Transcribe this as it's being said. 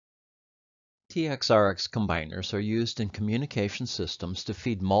TXRX combiners are used in communication systems to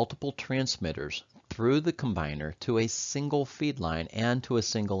feed multiple transmitters through the combiner to a single feed line and to a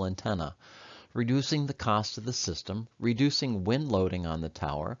single antenna, reducing the cost of the system, reducing wind loading on the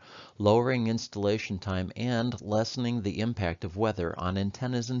tower, lowering installation time, and lessening the impact of weather on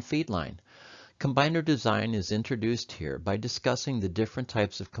antennas and feed line. Combiner design is introduced here by discussing the different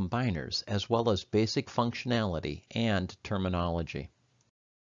types of combiners as well as basic functionality and terminology.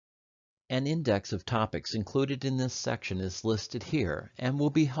 An index of topics included in this section is listed here and will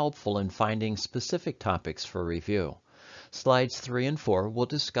be helpful in finding specific topics for review. Slides 3 and 4 will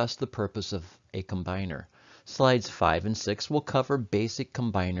discuss the purpose of a combiner. Slides 5 and 6 will cover basic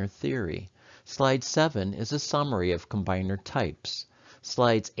combiner theory. Slide 7 is a summary of combiner types.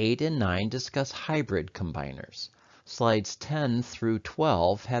 Slides 8 and 9 discuss hybrid combiners. Slides 10 through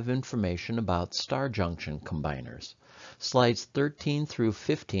 12 have information about star junction combiners. Slides 13 through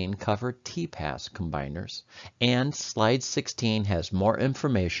 15 cover T-pass combiners, and slide 16 has more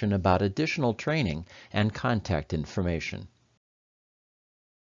information about additional training and contact information.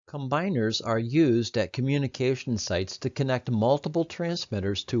 Combiners are used at communication sites to connect multiple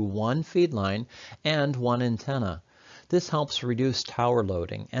transmitters to one feed line and one antenna. This helps reduce tower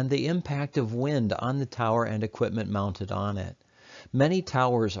loading and the impact of wind on the tower and equipment mounted on it. Many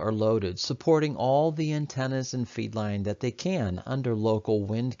towers are loaded, supporting all the antennas and feed line that they can under local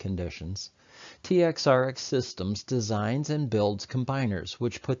wind conditions. TXRX Systems designs and builds combiners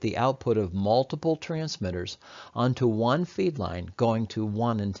which put the output of multiple transmitters onto one feed line going to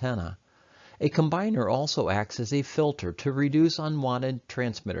one antenna. A combiner also acts as a filter to reduce unwanted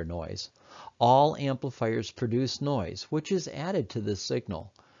transmitter noise. All amplifiers produce noise, which is added to the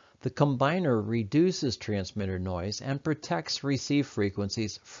signal. The combiner reduces transmitter noise and protects receive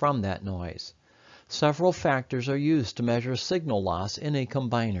frequencies from that noise. Several factors are used to measure signal loss in a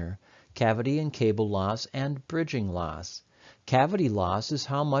combiner: cavity and cable loss and bridging loss. Cavity loss is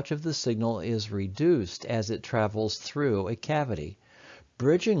how much of the signal is reduced as it travels through a cavity.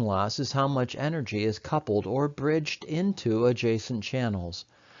 Bridging loss is how much energy is coupled or bridged into adjacent channels.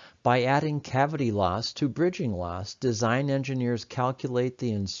 By adding cavity loss to bridging loss, design engineers calculate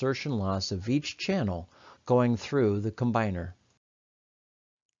the insertion loss of each channel going through the combiner.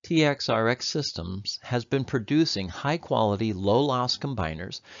 TXRX Systems has been producing high-quality, low-loss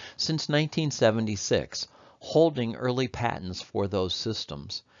combiners since 1976, holding early patents for those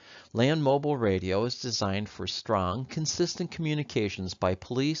systems. Land mobile radio is designed for strong, consistent communications by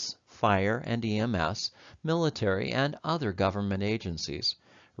police, fire and EMS, military, and other government agencies.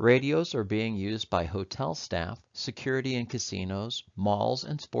 Radios are being used by hotel staff, security in casinos, malls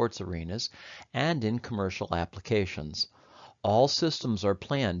and sports arenas, and in commercial applications. All systems are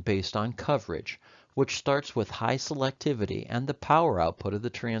planned based on coverage, which starts with high selectivity and the power output of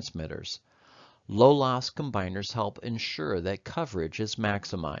the transmitters. Low-loss combiners help ensure that coverage is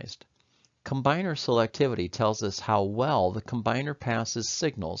maximized. Combiner selectivity tells us how well the combiner passes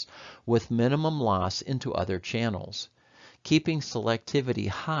signals with minimum loss into other channels. Keeping selectivity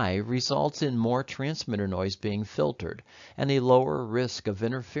high results in more transmitter noise being filtered and a lower risk of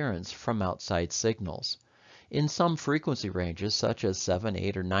interference from outside signals. In some frequency ranges, such as 7,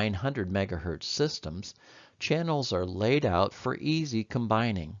 8, or 900 MHz systems, channels are laid out for easy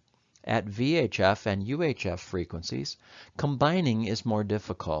combining. At VHF and UHF frequencies, combining is more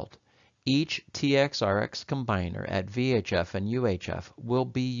difficult. Each TXRX combiner at VHF and UHF will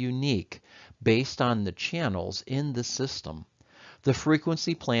be unique based on the channels in the system. The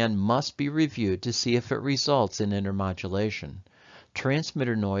frequency plan must be reviewed to see if it results in intermodulation.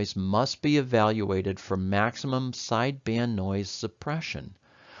 Transmitter noise must be evaluated for maximum sideband noise suppression.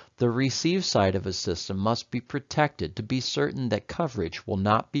 The receive side of a system must be protected to be certain that coverage will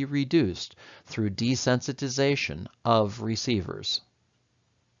not be reduced through desensitization of receivers.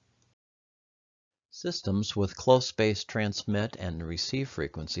 Systems with close-space transmit and receive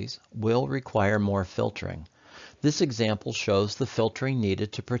frequencies will require more filtering. This example shows the filtering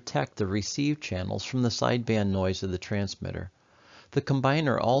needed to protect the receive channels from the sideband noise of the transmitter. The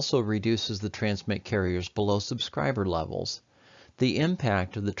combiner also reduces the transmit carriers below subscriber levels. The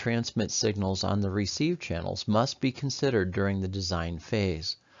impact of the transmit signals on the receive channels must be considered during the design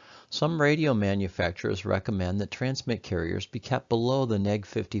phase. Some radio manufacturers recommend that transmit carriers be kept below the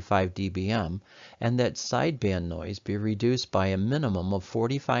 -55 dBm and that sideband noise be reduced by a minimum of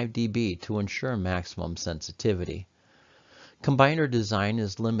 45 dB to ensure maximum sensitivity. Combiner design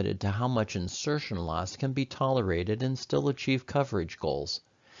is limited to how much insertion loss can be tolerated and still achieve coverage goals.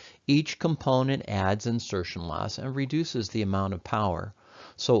 Each component adds insertion loss and reduces the amount of power,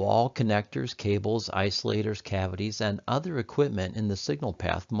 So all connectors, cables, isolators, cavities, and other equipment in the signal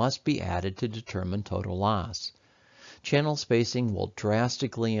path must be added to determine total loss. Channel spacing will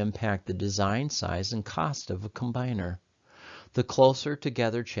drastically impact the design size and cost of a combiner. The closer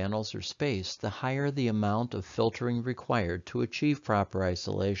together channels are spaced, the higher the amount of filtering required to achieve proper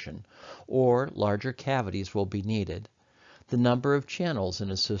isolation, or larger cavities will be needed. The number of channels in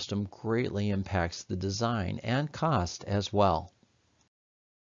a system greatly impacts the design and cost as well.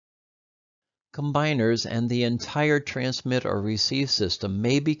 Combiners and the entire transmit or receive system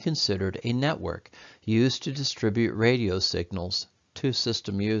may be considered a network used to distribute radio signals to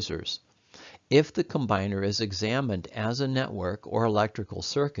system users. If the combiner is examined as a network or electrical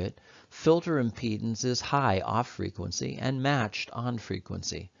circuit, filter impedance is high off frequency and matched on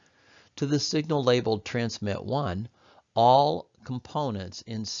frequency. To the signal labeled transmit 1, all components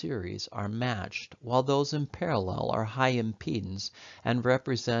in series are matched, while those in parallel are high impedance and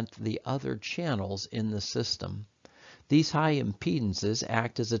represent the other channels in the system. These high impedances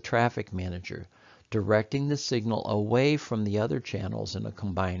act as a traffic manager, directing the signal away from the other channels in a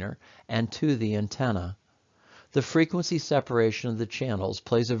combiner and to the antenna. The frequency separation of the channels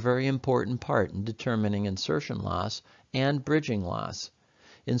plays a very important part in determining insertion loss and bridging loss.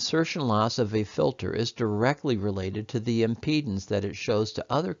 Insertion loss of a filter is directly related to the impedance that it shows to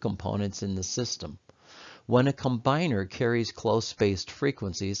other components in the system. When a combiner carries close-spaced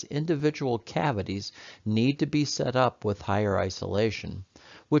frequencies, individual cavities need to be set up with higher isolation,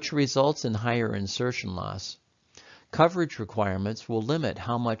 which results in higher insertion loss. Coverage requirements will limit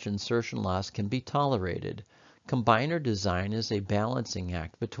how much insertion loss can be tolerated. Combiner design is a balancing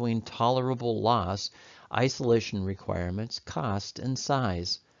act between tolerable loss, isolation requirements, cost, and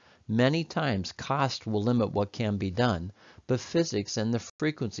size. Many times cost will limit what can be done, but physics and the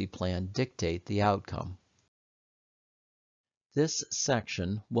frequency plan dictate the outcome. This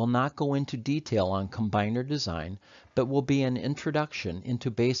section will not go into detail on combiner design, but will be an introduction into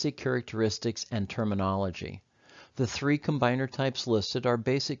basic characteristics and terminology. The three combiner types listed are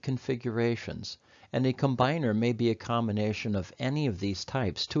basic configurations, and a combiner may be a combination of any of these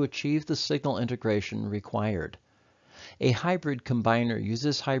types to achieve the signal integration required. A hybrid combiner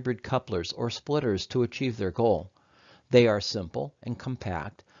uses hybrid couplers or splitters to achieve their goal. They are simple and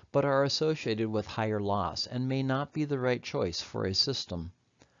compact, but are associated with higher loss and may not be the right choice for a system.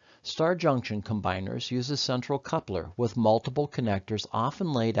 Star junction combiners use a central coupler with multiple connectors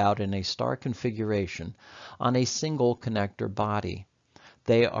often laid out in a star configuration on a single connector body.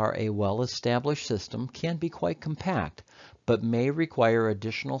 They are a well-established system, can be quite compact, but may require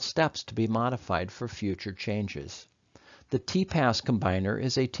additional steps to be modified for future changes. The T-Pass combiner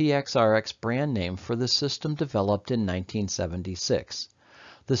is a TXRX brand name for the system developed in 1976.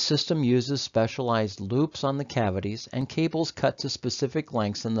 The system uses specialized loops on the cavities and cables cut to specific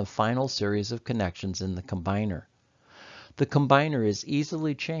lengths in the final series of connections in the combiner. The combiner is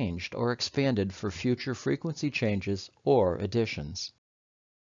easily changed or expanded for future frequency changes or additions.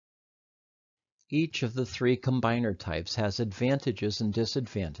 Each of the three combiner types has advantages and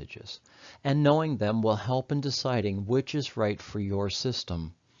disadvantages, and knowing them will help in deciding which is right for your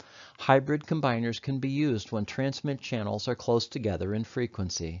system. Hybrid combiners can be used when transmit channels are close together in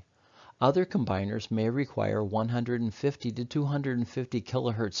frequency. Other combiners may require 150 to 250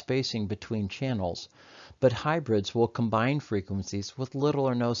 kHz spacing between channels, but hybrids will combine frequencies with little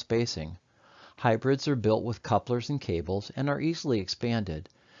or no spacing. Hybrids are built with couplers and cables and are easily expanded.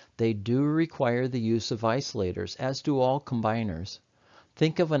 They do require the use of isolators, as do all combiners.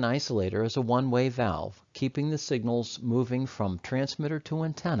 Think of an isolator as a one-way valve, keeping the signals moving from transmitter to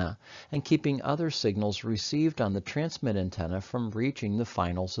antenna and keeping other signals received on the transmit antenna from reaching the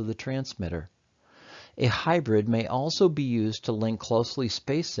finals of the transmitter. A hybrid may also be used to link closely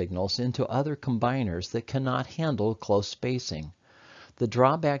spaced signals into other combiners that cannot handle close spacing. The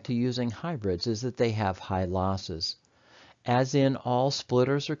drawback to using hybrids is that they have high losses. As in all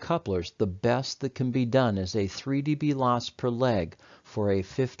splitters or couplers, the best that can be done is a 3 dB loss per leg for a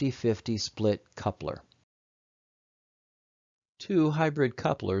 50-50 split coupler. Two hybrid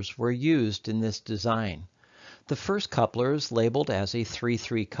couplers were used in this design. The first coupler is labeled as a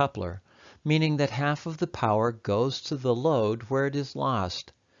 3-3 coupler, meaning that half of the power goes to the load where it is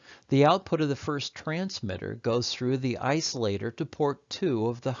lost. The output of the first transmitter goes through the isolator to port 2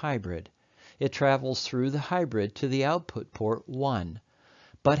 of the hybrid. It travels through the hybrid to the output port 1,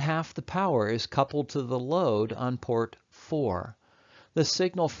 but half the power is coupled to the load on port 4. The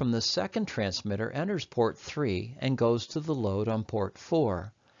signal from the second transmitter enters port 3 and goes to the load on port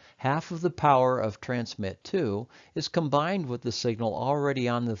 4. Half of the power of transmit 2 is combined with the signal already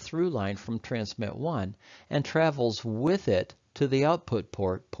on the through line from transmit 1 and travels with it to the output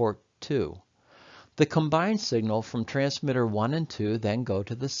port, port 2. The combined signal from transmitter 1 and 2 then go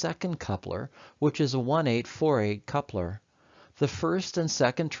to the second coupler, which is a 1848 coupler. The first and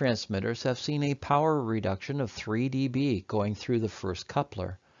second transmitters have seen a power reduction of 3 dB going through the first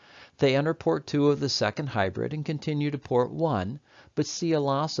coupler. They enter port 2 of the second hybrid and continue to port 1, but see a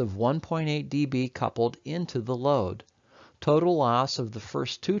loss of 1.8 dB coupled into the load. Total loss of the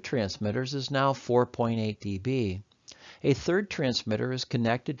first two transmitters is now 4.8 dB. A third transmitter is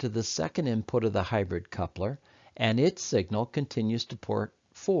connected to the second input of the hybrid coupler, and its signal continues to port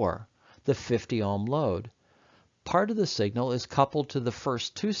 4, the 50 ohm load. Part of the signal is coupled to the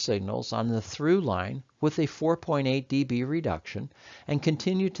first two signals on the through line with a 4.8 dB reduction and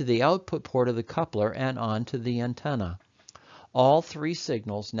continue to the output port of the coupler and on to the antenna. All three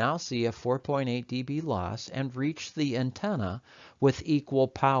signals now see a 4.8 dB loss and reach the antenna with equal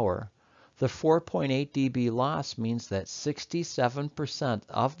power. The 4.8 dB loss means that 67%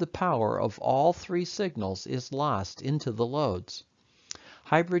 of the power of all three signals is lost into the loads.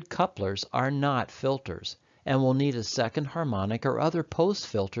 Hybrid couplers are not filters and will need a second harmonic or other post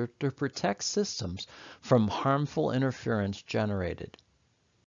filter to protect systems from harmful interference generated.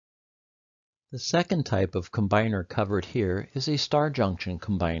 The second type of combiner covered here is a star junction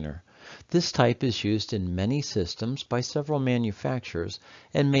combiner. This type is used in many systems by several manufacturers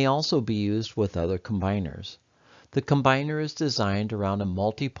and may also be used with other combiners. The combiner is designed around a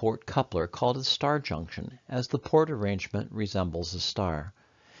multi-port coupler called a star junction, as the port arrangement resembles a star.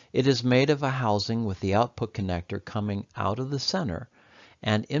 It is made of a housing with the output connector coming out of the center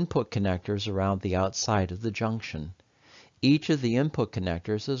and input connectors around the outside of the junction. Each of the input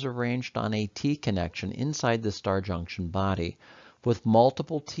connectors is arranged on a T connection inside the star junction body, with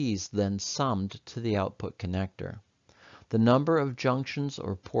multiple T's then summed to the output connector. The number of junctions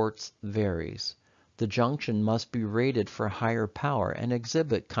or ports varies. The junction must be rated for higher power and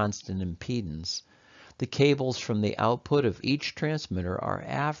exhibit constant impedance. The cables from the output of each transmitter are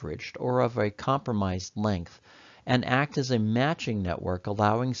averaged or of a compromised length and act as a matching network,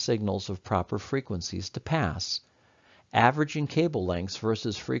 allowing signals of proper frequencies to pass. Averaging cable lengths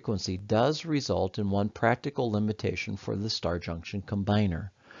versus frequency does result in one practical limitation for the star junction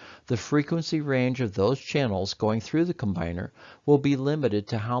combiner. The frequency range of those channels going through the combiner will be limited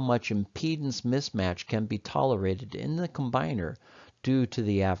to how much impedance mismatch can be tolerated in the combiner due to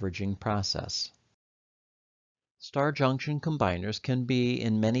the averaging process. Star junction combiners can be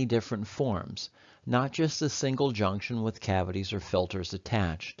in many different forms, not just a single junction with cavities or filters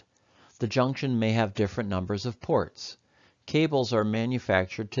attached. The junction may have different numbers of ports. Cables are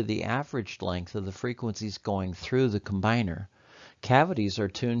manufactured to the averaged length of the frequencies going through the combiner. Cavities are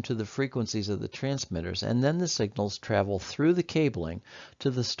tuned to the frequencies of the transmitters, and then the signals travel through the cabling to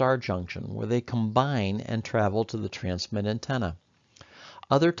the star junction, where they combine and travel to the transmit antenna.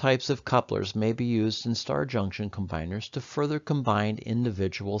 Other types of couplers may be used in star junction combiners to further combine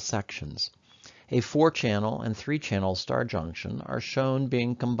individual sections. A 4-channel and 3-channel star junction are shown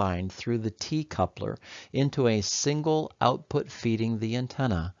being combined through the T coupler into a single output feeding the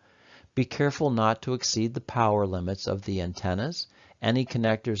antenna. Be careful not to exceed the power limits of the antennas, any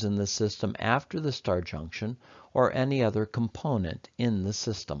connectors in the system after the star junction, or any other component in the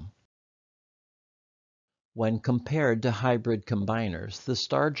system. When compared to hybrid combiners, the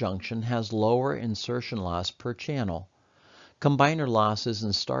star junction has lower insertion loss per channel. Combiner losses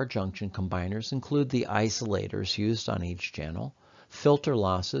in star junction combiners include the isolators used on each channel, filter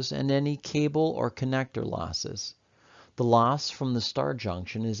losses, and any cable or connector losses. The loss from the star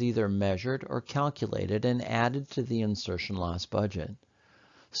junction is either measured or calculated and added to the insertion loss budget.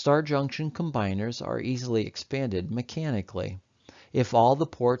 Star junction combiners are easily expanded mechanically. If all the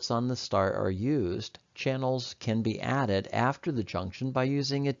ports on the star are used, channels can be added after the junction by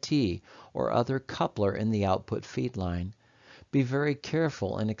using a T or other coupler in the output feed line. Be very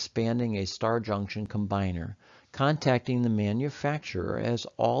careful in expanding a star junction combiner, contacting the manufacturer as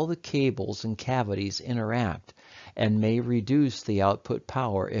all the cables and cavities interact and may reduce the output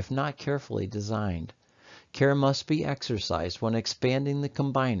power if not carefully designed. Care must be exercised when expanding the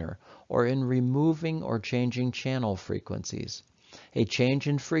combiner or in removing or changing channel frequencies. A change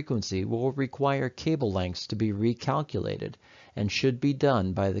in frequency will require cable lengths to be recalculated and should be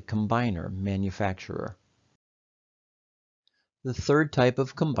done by the combiner manufacturer. The third type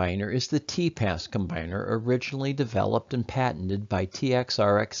of combiner is the T-pass combiner, originally developed and patented by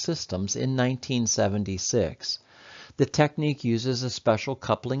TXRX Systems in 1976. The technique uses a special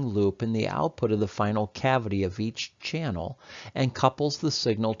coupling loop in the output of the final cavity of each channel and couples the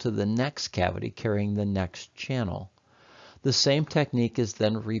signal to the next cavity carrying the next channel. The same technique is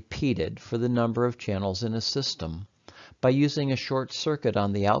then repeated for the number of channels in a system. By using a short circuit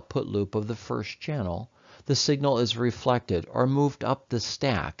on the output loop of the first channel, the signal is reflected or moved up the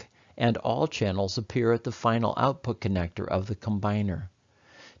stack, and all channels appear at the final output connector of the combiner.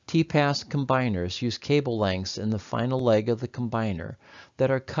 T-pass combiners use cable lengths in the final leg of the combiner that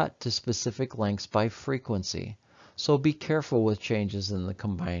are cut to specific lengths by frequency, so be careful with changes in the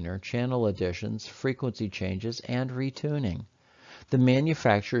combiner, channel additions, frequency changes, and retuning. The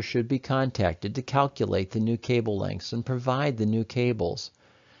manufacturer should be contacted to calculate the new cable lengths and provide the new cables.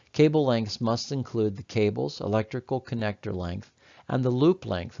 Cable lengths must include the cable's electrical connector length and the loop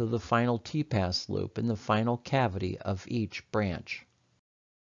length of the final T-pass loop in the final cavity of each branch.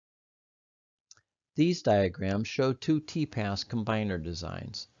 These diagrams show two T-pass combiner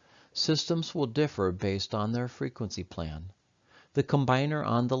designs. Systems will differ based on their frequency plan. The combiner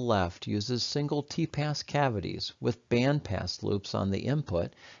on the left uses single T-pass cavities with bandpass loops on the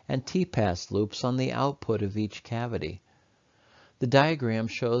input and T-pass loops on the output of each cavity. The diagram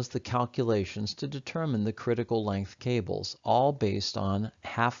shows the calculations to determine the critical length cables, all based on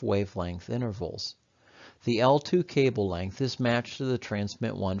half wavelength intervals. The L2 cable length is matched to the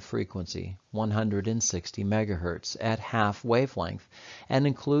transmit 1 frequency, 160 MHz, at half wavelength, and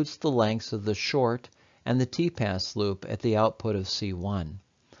includes the lengths of the short and the T-pass loop at the output of C1.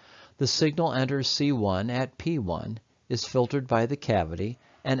 The signal enters C1 at P1, is filtered by the cavity,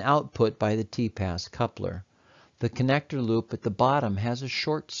 and output by the T-pass coupler. The connector loop at the bottom has a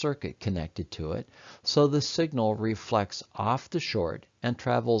short circuit connected to it, so the signal reflects off the short and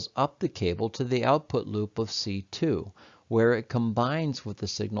travels up the cable to the output loop of C2, where it combines with the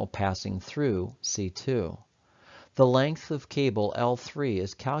signal passing through C2. The length of cable L3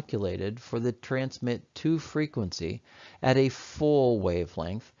 is calculated for the transmit 2 frequency at a full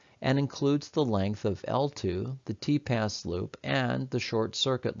wavelength and includes the length of L2, the T-pass loop, and the short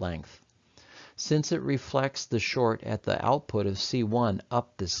circuit length. Since it reflects the short at the output of C1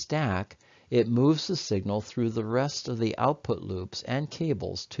 up the stack, it moves the signal through the rest of the output loops and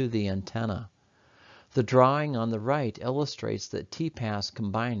cables to the antenna. The drawing on the right illustrates that T-pass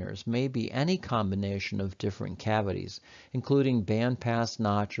combiners may be any combination of different cavities, including bandpass,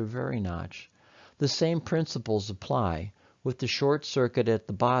 notch, or vari-notch. The same principles apply, with the short circuit at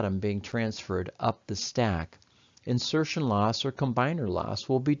the bottom being transferred up the stack. Insertion loss or combiner loss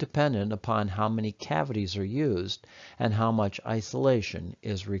will be dependent upon how many cavities are used and how much isolation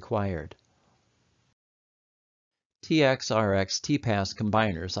is required. TXRX T-pass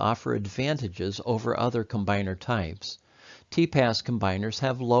combiners offer advantages over other combiner types. T-pass combiners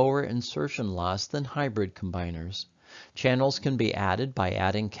have lower insertion loss than hybrid combiners. Channels can be added by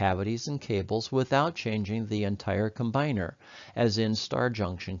adding cavities and cables without changing the entire combiner, as in star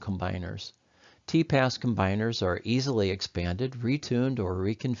junction combiners. T-pass combiners are easily expanded, retuned, or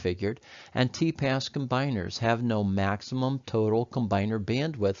reconfigured, and T-pass combiners have no maximum total combiner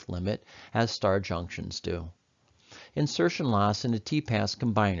bandwidth limit as star junctions do. Insertion loss in a T-pass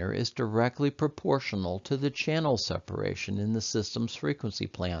combiner is directly proportional to the channel separation in the system's frequency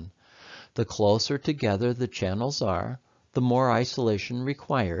plan. The closer together the channels are, the more isolation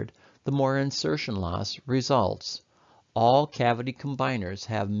required, the more insertion loss results. All cavity combiners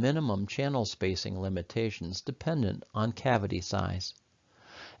have minimum channel spacing limitations dependent on cavity size.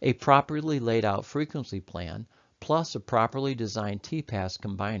 A properly laid out frequency plan plus a properly designed T-pass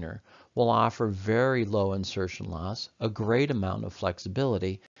combiner will offer very low insertion loss, a great amount of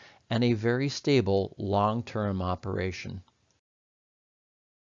flexibility, and a very stable long-term operation.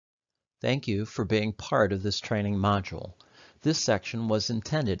 Thank you for being part of this training module. This section was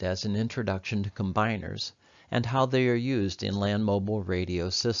intended as an introduction to combiners and how they are used in land mobile radio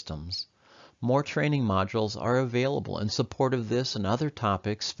systems. More training modules are available in support of this and other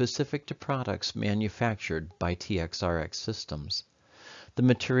topics specific to products manufactured by TXRX systems. The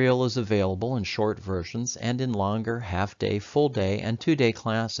material is available in short versions and in longer half-day, full-day, and two-day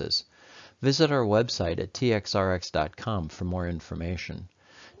classes. Visit our website at txrx.com for more information.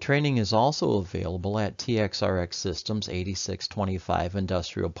 Training is also available at TXRX Systems 8625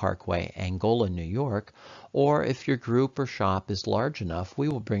 Industrial Parkway, Angola, New York, or if your group or shop is large enough, we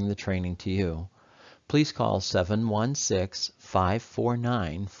will bring the training to you. Please call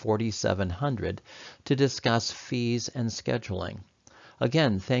 716-549-4700 to discuss fees and scheduling.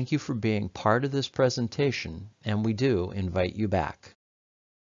 Again, thank you for being part of this presentation, and we do invite you back.